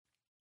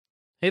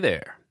Hey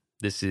there,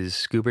 this is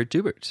Scoobert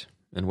Dubert,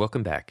 and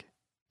welcome back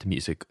to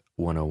Music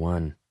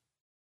 101.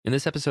 In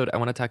this episode, I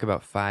want to talk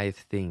about 5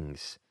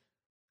 things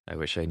I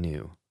wish I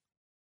knew.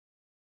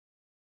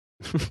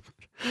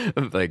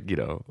 I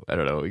don't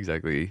know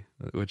exactly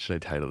what should I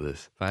title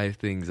this. 5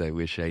 things I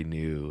wish I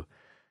knew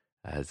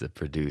as a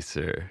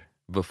producer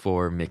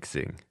before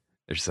mixing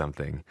or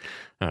something.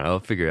 I don't know, I'll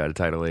figure out a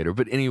title later.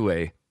 But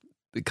anyway,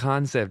 the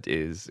concept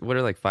is what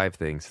are like 5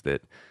 things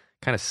that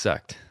kind of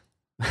sucked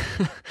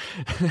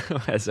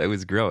as I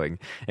was growing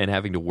and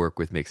having to work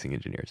with mixing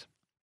engineers.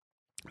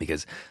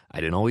 Because I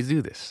didn't always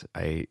do this.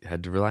 I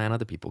had to rely on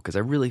other people because I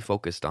really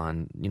focused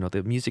on,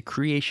 the music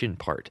creation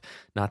part,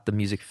 not the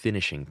music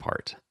finishing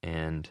part.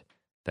 And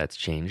that's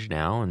changed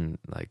now. And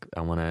like,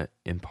 I want to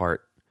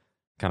impart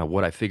kind of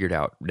what I figured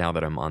out now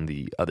that I'm on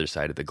the other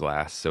side of the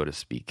glass, so to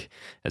speak,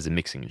 as a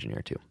mixing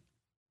engineer too.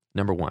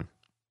 Number 1,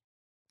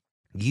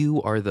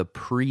 you are the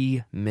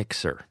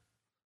pre-mixer.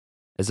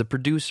 As a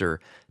producer,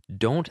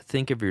 don't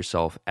think of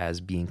yourself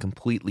as being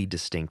completely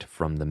distinct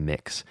from the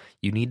mix.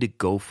 You need to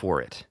go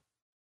for it.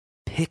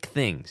 Pick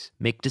things,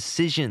 make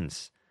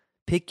decisions,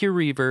 pick your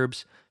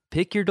reverbs,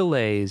 pick your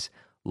delays,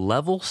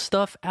 level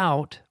stuff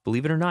out.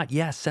 Believe it or not,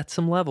 set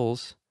some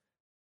levels,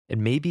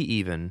 and maybe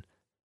even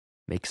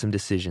make some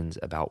decisions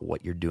about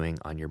what you're doing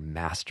on your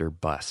master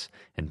bus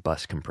and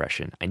bus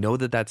compression. I know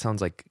that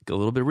sounds like a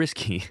little bit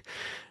risky,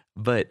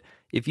 but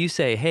if you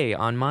say, hey,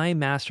 on my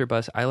master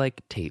bus, I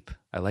like tape.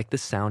 I like the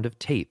sound of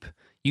tape.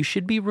 You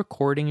should be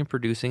recording and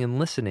producing and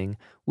listening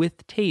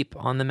with tape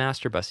on the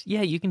master bus.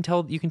 Yeah, you can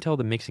tell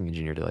the mixing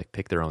engineer to like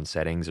pick their own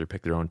settings or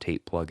pick their own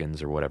tape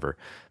plugins or whatever.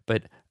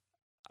 But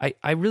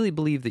I really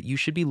believe that you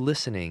should be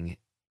listening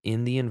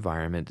in the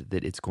environment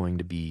that it's going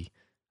to be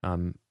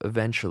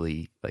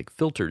eventually like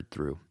filtered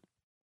through.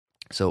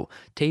 So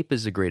tape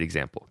is a great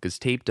example because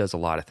tape does a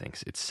lot of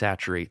things. It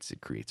saturates,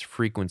 it creates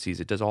frequencies,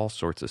 it does all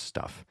sorts of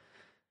stuff.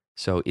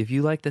 So if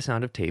you like the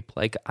sound of tape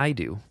like I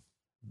do,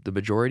 the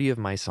majority of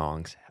my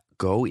songs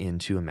go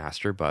into a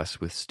master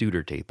bus with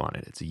Studer tape on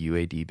it. It's a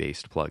UAD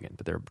based plugin,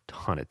 but there are a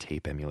ton of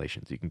tape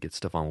emulations. You can get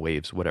stuff on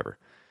Waves, whatever.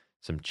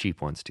 Some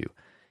cheap ones too.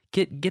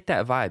 Get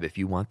that vibe. If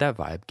you want that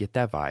vibe, get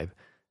that vibe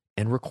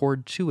and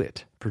record to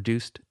it,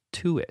 produced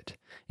to it,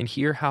 and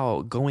hear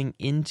how going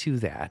into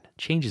that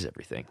changes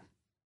everything.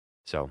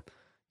 So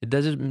that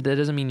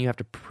doesn't mean you have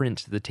to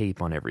print the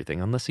tape on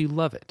everything unless you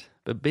love it.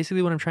 But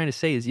basically what I'm trying to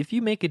say is if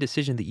you make a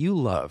decision that you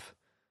love,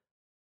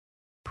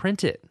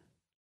 print it.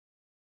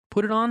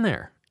 Put it on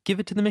there. Give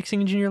it to the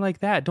mixing engineer like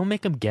that. Don't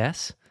make them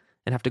guess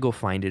and have to go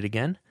find it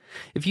again.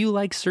 If you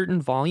like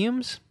certain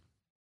volumes,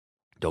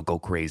 don't go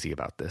crazy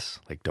about this.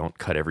 Like, don't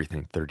cut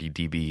everything 30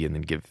 dB and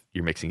then give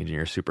your mixing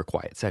engineer a super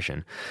quiet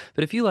session.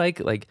 But if you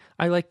like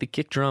I like the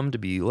kick drum to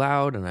be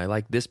loud and I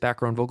like this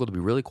background vocal to be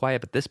really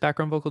quiet, but this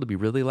background vocal to be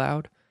really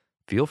loud,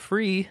 feel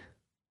free,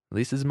 at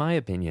least this is my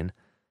opinion,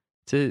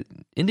 to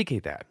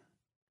indicate that.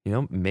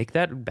 Make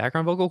that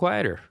background vocal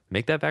quieter.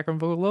 Make that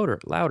background vocal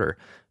louder.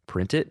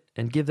 Print it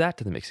and give that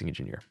to the mixing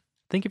engineer.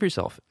 Think of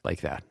yourself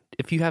like that.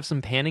 If you have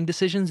some panning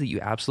decisions that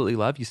you absolutely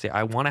love, you say,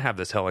 I want to have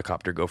this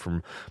helicopter go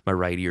from my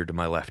right ear to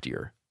my left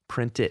ear.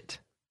 Print it.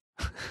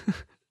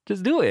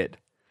 Just do it.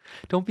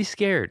 Don't be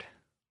scared.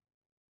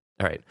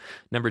 All right.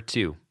 Number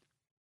 2,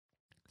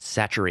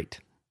 saturate.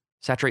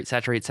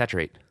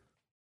 Saturate.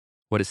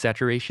 What is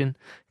saturation?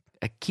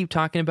 I keep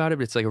talking about it,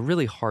 but it's like a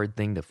really hard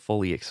thing to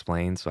fully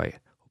explain. So I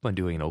hope I'm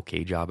doing an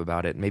okay job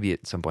about it. Maybe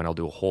at some point I'll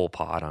do a whole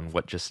pod on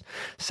what just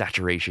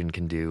saturation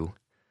can do.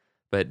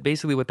 But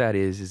basically what that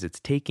is it's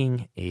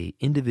taking a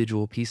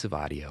individual piece of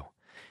audio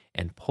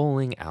and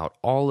pulling out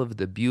all of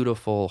the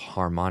beautiful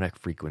harmonic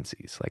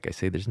frequencies. Like I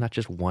say, there's not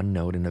just one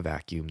note in a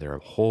vacuum. There are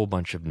a whole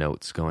bunch of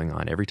notes going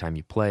on every time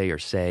you play or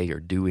say or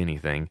do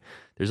anything.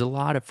 There's a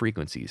lot of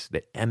frequencies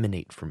that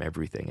emanate from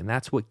everything, and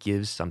that's what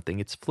gives something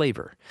its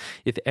flavor.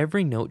 If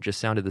every note just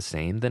sounded the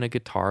same, then a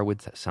guitar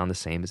would sound the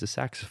same as a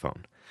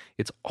saxophone.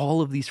 It's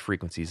all of these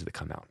frequencies that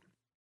come out.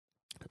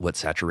 What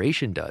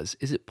saturation does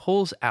is it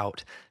pulls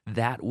out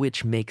that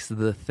which makes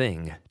the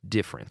thing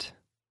different.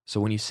 So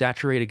when you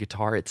saturate a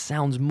guitar, it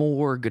sounds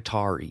more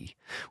guitar-y.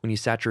 When you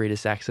saturate a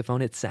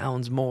saxophone, it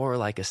sounds more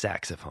like a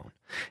saxophone.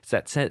 It's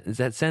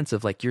that sense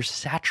of like you're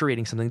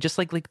saturating something, just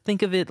like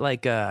think of it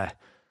like an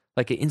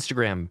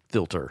Instagram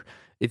filter.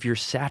 If you're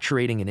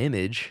saturating an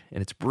image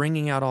and it's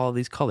bringing out all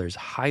these colors,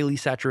 highly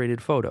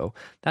saturated photo,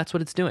 that's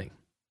what it's doing.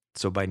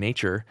 So by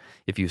nature,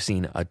 if you've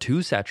seen a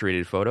too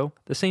saturated photo,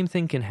 the same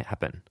thing can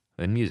happen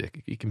in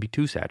music. It can be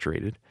too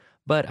saturated.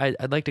 But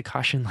I'd like to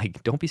caution,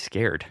 don't be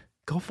scared.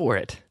 Go for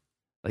it.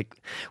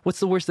 What's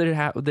the worst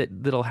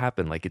that'll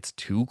happen? It's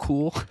too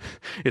cool.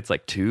 It's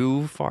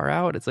too far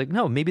out. It's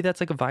no, maybe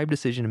that's a vibe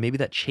decision, and maybe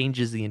that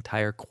changes the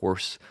entire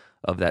course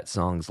of that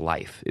song's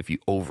life if you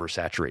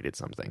oversaturated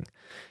something.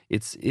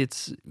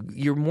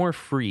 You're more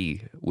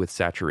free with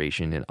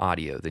saturation in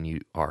audio than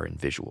you are in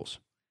visuals.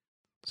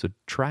 So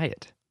try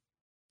it.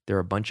 There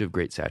are a bunch of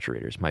great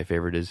saturators. My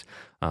favorite is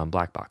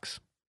Black Box.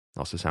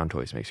 Also, Sound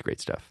Toys makes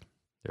great stuff.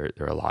 There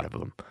are a lot of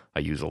them. I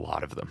use a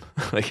lot of them.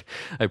 Like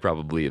I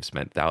probably have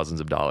spent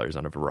thousands of dollars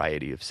on a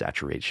variety of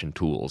saturation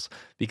tools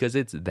because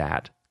it's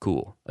that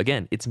cool.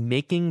 Again, it's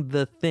making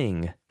the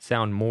thing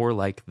sound more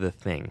like the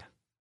thing.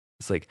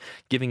 It's like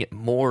giving it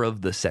more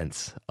of the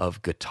sense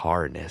of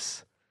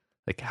guitarness.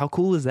 Like how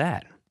cool is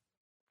that?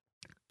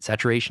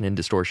 Saturation and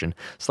distortion,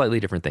 slightly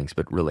different things,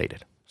 but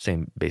related.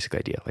 Same basic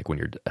idea. Like when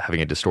you're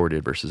having a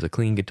distorted versus a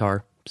clean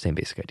guitar, same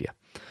basic idea.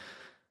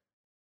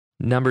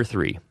 Number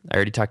 3, I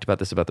already talked about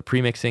this about the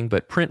premixing,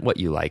 but print what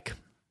you like.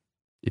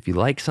 If you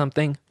like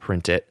something,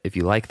 print it. If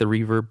you like the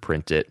reverb,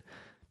 print it.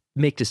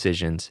 Make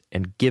decisions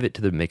and give it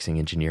to the mixing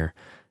engineer.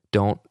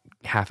 Don't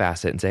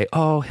half-ass it and say,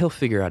 oh, he'll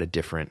figure out a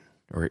different,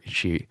 or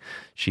she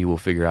will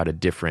figure out a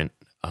different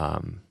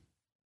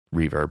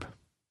reverb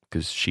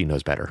because she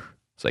knows better.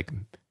 It's like,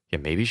 yeah,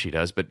 maybe she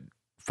does, but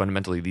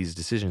fundamentally these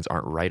decisions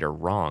aren't right or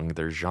wrong.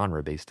 They're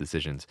genre-based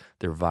decisions.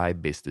 They're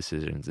vibe-based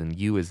decisions, and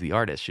you as the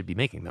artist should be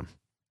making them.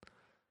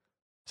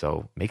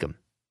 So make them,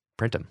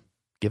 print them,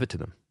 give it to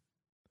them.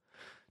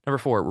 Number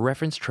 4,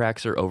 reference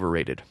tracks are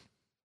overrated.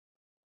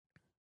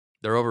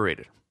 They're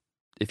overrated.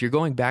 If you're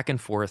going back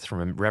and forth from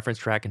a reference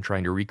track and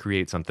trying to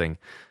recreate something,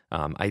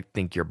 I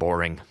think you're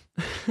boring.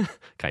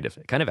 Kind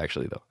of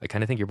actually though. I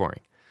kind of think you're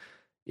boring.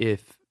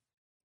 If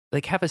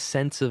like have a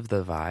sense of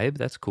the vibe,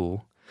 that's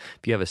cool.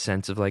 If you have a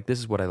sense of like, this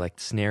is what I like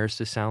snares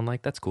to sound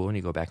like, that's cool. And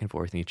you go back and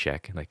forth and you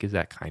check, like, is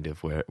that kind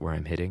of where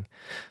I'm hitting?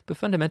 But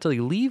fundamentally,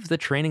 leave the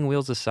training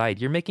wheels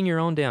aside. You're making your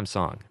own damn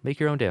song. Make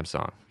your own damn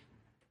song.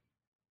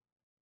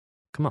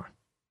 Come on.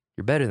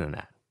 You're better than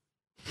that.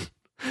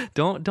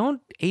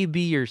 Don't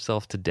A-B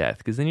yourself to death,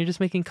 because then you're just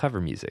making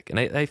cover music. And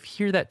I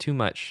hear that too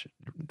much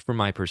for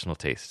my personal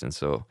taste. And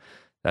so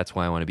that's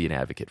why I want to be an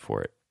advocate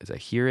for it, is I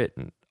hear it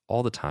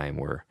all the time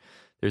where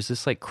there's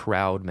this like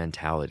crowd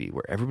mentality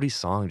where everybody's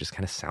song just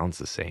kind of sounds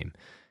the same.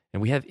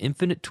 And we have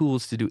infinite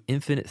tools to do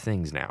infinite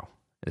things now.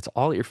 It's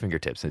all at your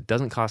fingertips. It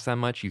doesn't cost that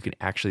much. You can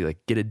actually like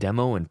get a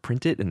demo and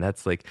print it. And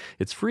that's like,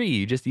 it's free.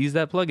 You just use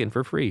that plugin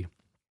for free.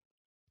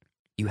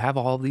 You have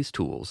all of these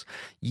tools.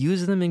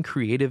 Use them in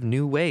creative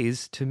new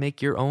ways to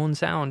make your own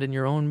sound and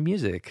your own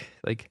music.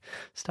 Like,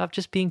 stop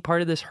just being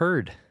part of this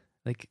herd.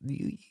 Like,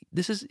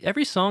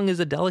 every song is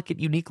a delicate,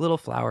 unique little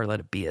flower. Let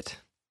it be it.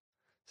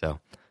 So,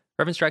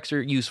 reference tracks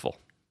are useful.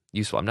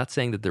 I'm not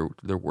saying that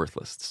they're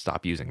worthless.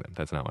 Stop using them.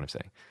 That's not what I'm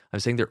saying. I'm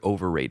saying they're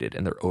overrated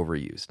and they're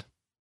overused.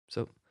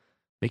 So,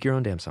 make your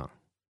own damn song.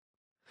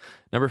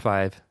 Number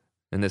 5,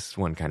 and this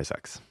one kind of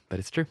sucks, but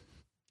it's true.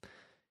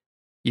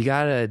 You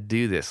gotta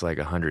do this like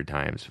 100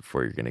 times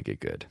before you're gonna get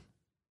good.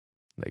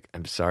 Like,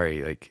 I'm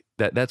sorry, like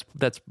that's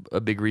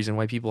a big reason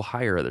why people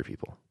hire other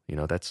people. You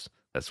know, that's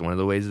one of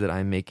the ways that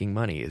I'm making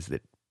money, is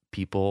that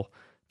people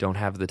don't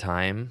have the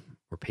time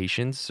or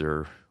patience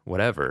or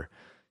whatever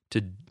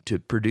to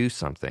produce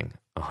something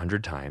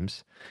 100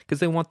 times because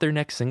they want their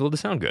next single to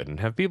sound good and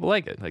have people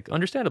like it. Like,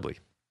 understandably,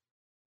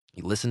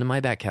 you listen to my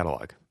back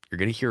catalog, you're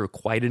going to hear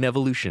quite an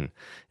evolution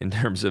in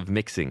terms of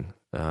mixing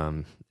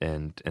and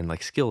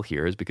like skill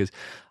here, is because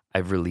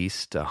I've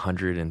released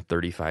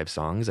 135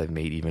 songs. I've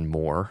made even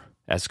more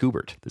as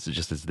Scoobert. This is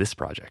just as this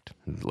project,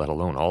 let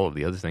alone all of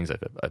the other things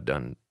I've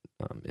done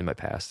in my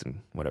past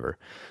and whatever.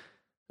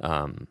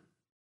 That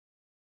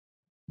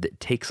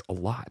takes a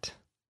lot.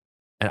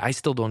 And I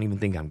still don't even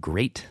think I'm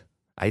great.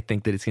 I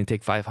think that it's going to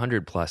take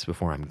 500 plus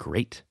before I'm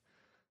great.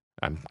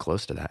 I'm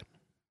close to that,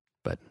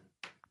 but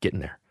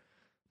getting there.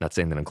 Not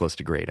saying that I'm close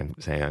to great. I'm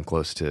saying I'm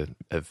close to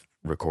have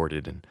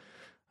recorded and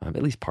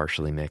at least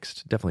partially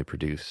mixed, definitely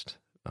produced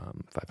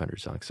 500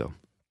 songs. So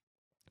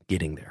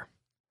getting there.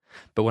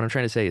 But what I'm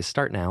trying to say is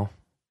start now.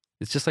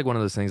 It's just like one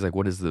of those things like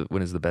when is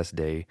the best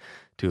day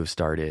to have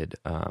started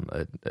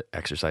an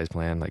exercise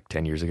plan, like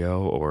 10 years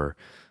ago or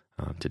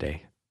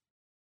today.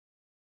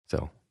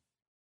 So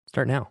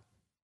start now.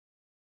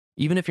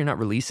 Even if you're not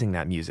releasing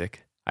that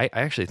music, I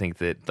actually think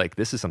that like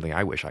this is something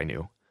I wish I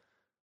knew.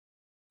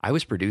 I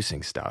was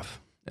producing stuff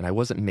and I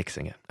wasn't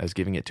mixing it. I was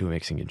giving it to a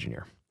mixing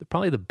engineer.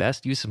 Probably the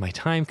best use of my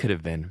time could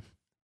have been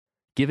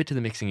give it to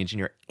the mixing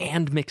engineer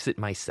and mix it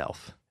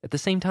myself at the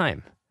same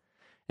time.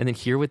 And then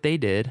hear what they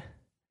did,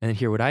 and then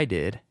hear what I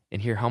did,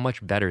 and hear how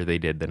much better they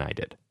did than I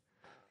did.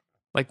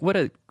 Like, what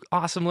an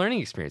awesome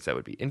learning experience that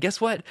would be. And guess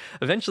what?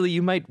 Eventually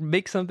you might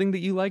make something that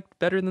you liked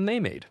better than they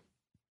made.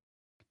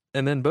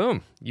 And then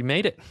boom, you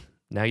made it.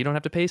 Now you don't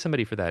have to pay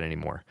somebody for that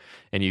anymore.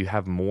 And you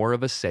have more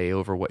of a say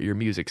over what your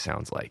music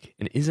sounds like.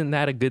 And isn't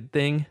that a good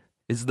thing?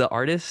 As the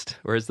artist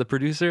or as the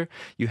producer,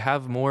 you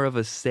have more of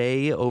a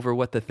say over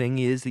what the thing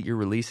is that you're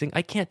releasing.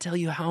 I can't tell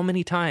you how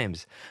many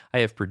times I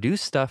have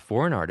produced stuff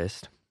for an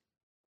artist.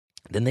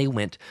 Then they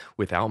went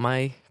without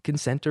my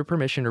consent or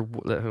permission or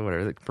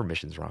whatever,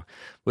 permission's wrong.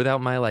 Without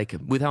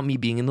me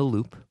being in the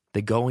loop,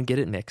 they go and get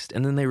it mixed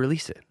and then they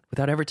release it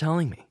without ever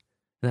telling me.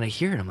 And then I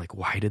hear it, I'm like,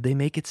 why did they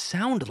make it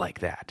sound like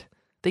that?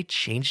 They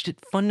changed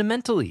it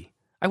fundamentally.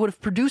 I would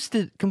have produced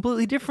it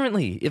completely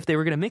differently if they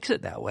were going to mix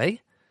it that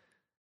way.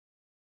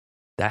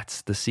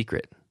 That's the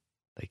secret.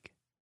 Like,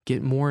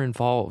 Get more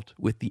involved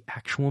with the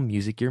actual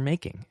music you're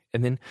making.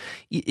 And then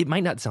it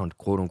might not sound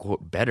quote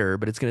unquote better,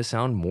 but it's going to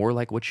sound more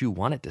like what you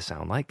want it to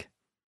sound like.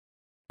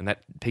 And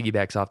that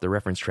piggybacks off the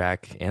reference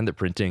track and the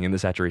printing and the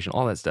saturation,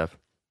 all that stuff.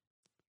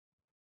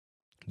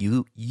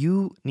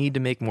 You need to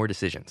make more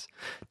decisions.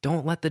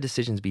 Don't let the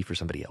decisions be for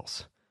somebody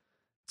else.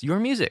 It's your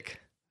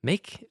music.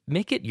 Make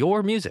it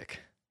your music.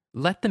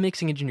 Let the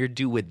mixing engineer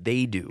do what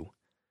they do.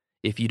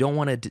 If you don't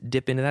want to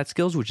dip into that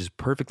skills, which is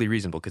perfectly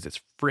reasonable because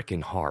it's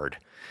freaking hard.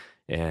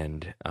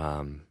 And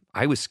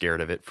I was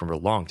scared of it for a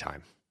long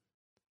time.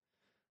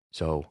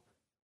 So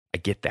I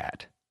get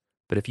that.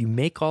 But if you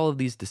make all of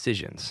these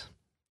decisions,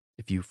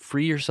 if you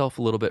free yourself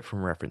a little bit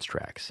from reference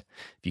tracks,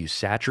 if you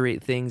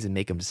saturate things and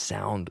make them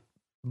sound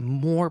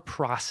more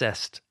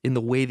processed in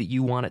the way that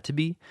you want it to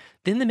be,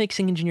 then the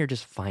mixing engineer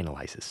just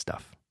finalizes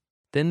stuff.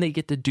 Then they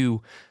get to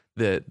do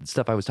the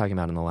stuff I was talking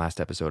about in the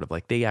last episode of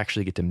like, they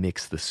actually get to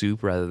mix the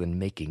soup rather than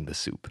making the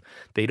soup.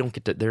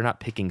 They're not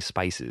picking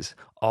spices.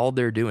 All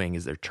they're doing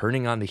is they're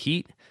turning on the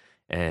heat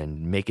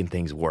and making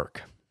things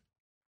work.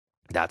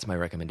 That's my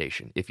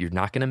recommendation. If you're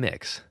not going to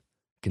mix,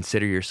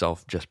 consider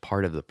yourself just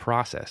part of the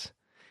process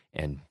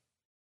and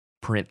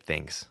print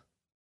things,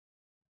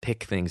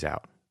 pick things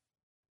out,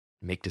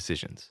 make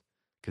decisions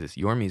because it's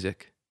your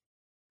music.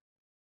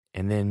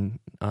 And then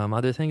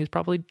other thing is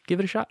probably give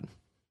it a shot.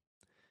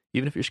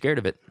 Even if you're scared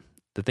of it,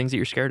 the things that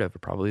you're scared of are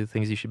probably the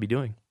things you should be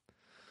doing.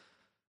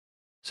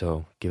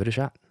 So give it a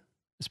shot,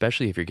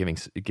 especially if you're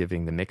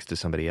giving the mix to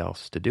somebody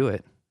else to do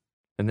it,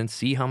 and then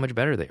see how much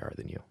better they are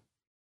than you.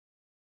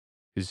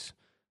 Because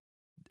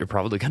they're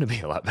probably going to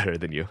be a lot better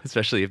than you,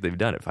 especially if they've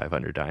done it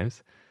 500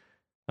 times.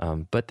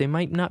 But they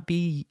might not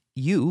be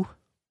you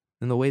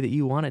in the way that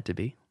you want it to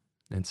be.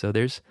 And so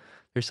there's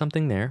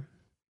something there.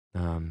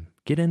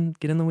 Get in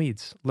the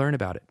weeds, learn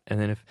about it. And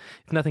then if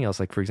nothing else,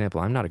 like for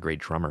example, I'm not a great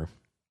drummer,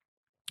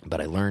 but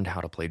I learned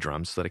how to play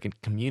drums so that I can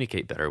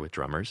communicate better with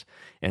drummers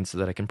and so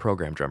that I can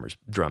program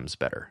drums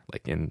better,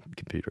 like in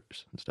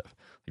computers and stuff,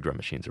 like drum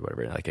machines or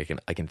whatever. Like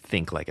I can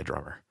think like a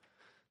drummer.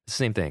 It's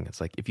the same thing.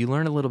 It's like if you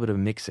learn a little bit of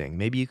mixing,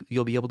 maybe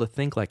you'll be able to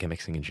think like a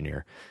mixing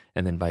engineer.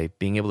 And then by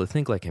being able to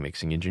think like a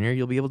mixing engineer,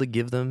 you'll be able to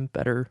give them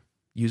better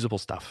usable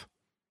stuff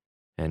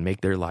and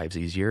make their lives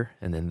easier.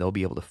 And then they'll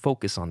be able to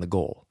focus on the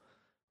goal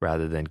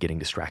rather than getting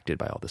distracted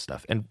by all this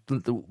stuff. And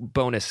the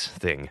bonus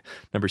thing,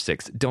 number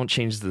 6, don't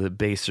change the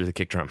bass or the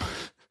kick drum.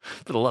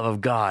 For the love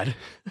of God,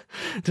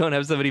 don't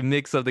have somebody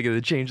mix something and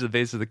then change the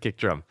bass or the kick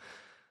drum.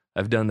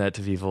 I've done that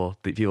to people.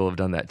 People have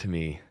done that to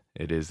me.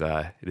 It is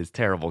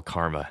terrible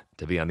karma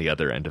to be on the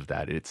other end of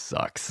that. It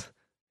sucks.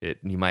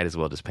 You might as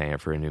well just pay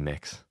for a new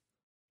mix,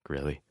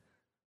 really.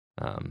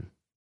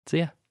 So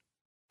yeah,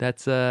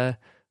 that's 5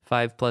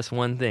 +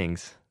 1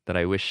 things that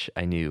I wish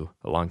I knew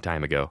a long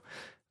time ago.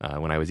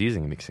 When I was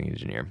using a mixing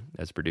engineer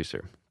as a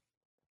producer.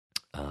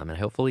 And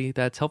hopefully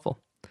that's helpful.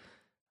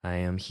 I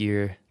am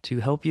here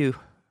to help you,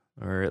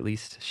 or at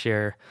least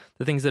share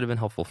the things that have been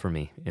helpful for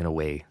me in a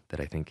way that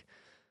I think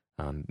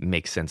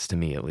makes sense to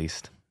me, at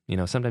least. You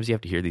know, sometimes you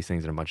have to hear these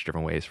things in a bunch of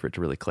different ways for it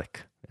to really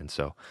click. And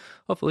so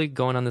hopefully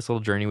going on this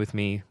little journey with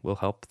me will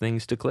help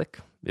things to click,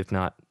 if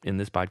not in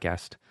this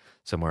podcast,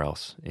 somewhere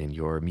else in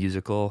your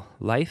musical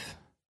life.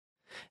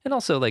 And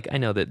also, like, I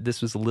know that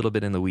this was a little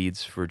bit in the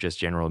weeds for just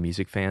general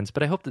music fans,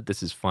 but I hope that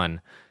this is fun,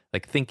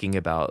 like thinking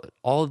about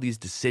all of these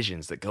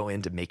decisions that go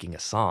into making a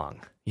song.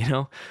 You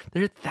know,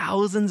 there are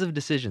thousands of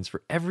decisions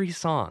for every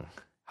song.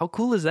 How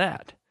cool is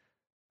that?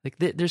 Like,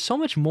 there's so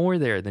much more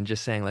there than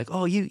just saying, like,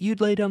 oh, you'd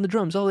lay down the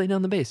drums, I'll lay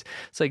down the bass.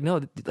 It's like, no,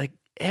 like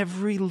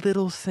every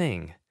little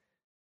thing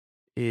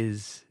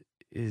is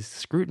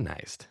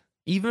scrutinized.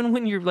 Even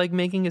when you're like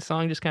making a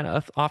song just kind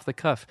of off the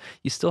cuff,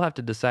 you still have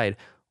to decide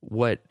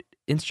what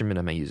instrument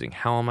am I using?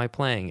 How am I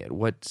playing it?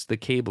 What's the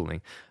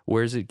cabling?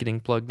 Where is it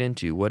getting plugged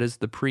into? What is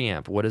the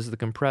preamp? What is the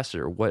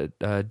compressor? What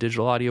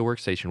digital audio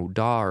workstation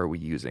DAW are we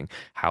using?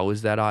 How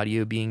is that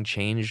audio being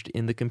changed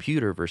in the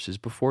computer versus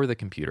before the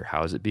computer?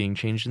 How is it being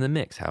changed in the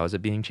mix? How is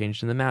it being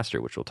changed in the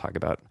master, which we'll talk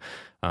about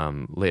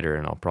later,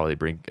 and I'll probably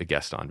bring a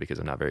guest on because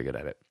I'm not very good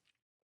at it.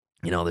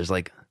 You know,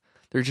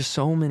 there's just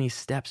so many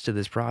steps to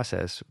this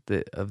process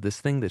of this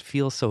thing that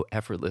feels so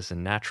effortless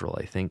and natural,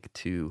 I think,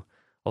 to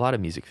a lot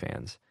of music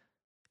fans.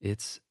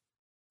 It's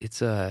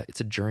a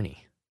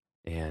journey,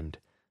 and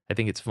I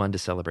think it's fun to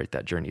celebrate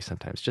that journey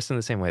sometimes, just in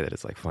the same way that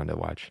it's like fun to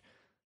watch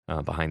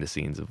behind the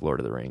scenes of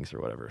Lord of the Rings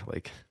or whatever.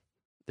 Like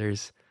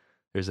there's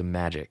a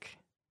magic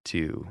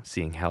to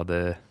seeing how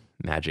the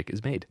magic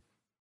is made.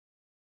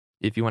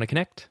 If you want to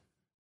connect,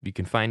 you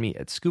can find me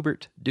at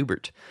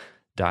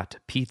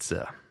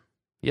scoobertdubert.pizza.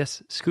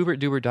 Yes,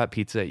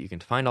 scoobertdubert.pizza. You can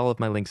find all of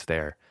my links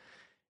there.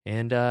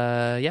 And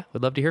yeah,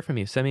 would love to hear from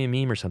you. Send me a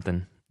meme or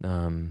something.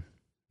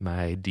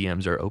 My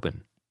DMs are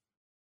open.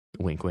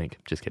 Wink, wink.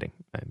 Just kidding.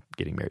 I'm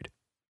getting married.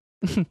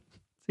 See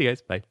you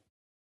guys. Bye.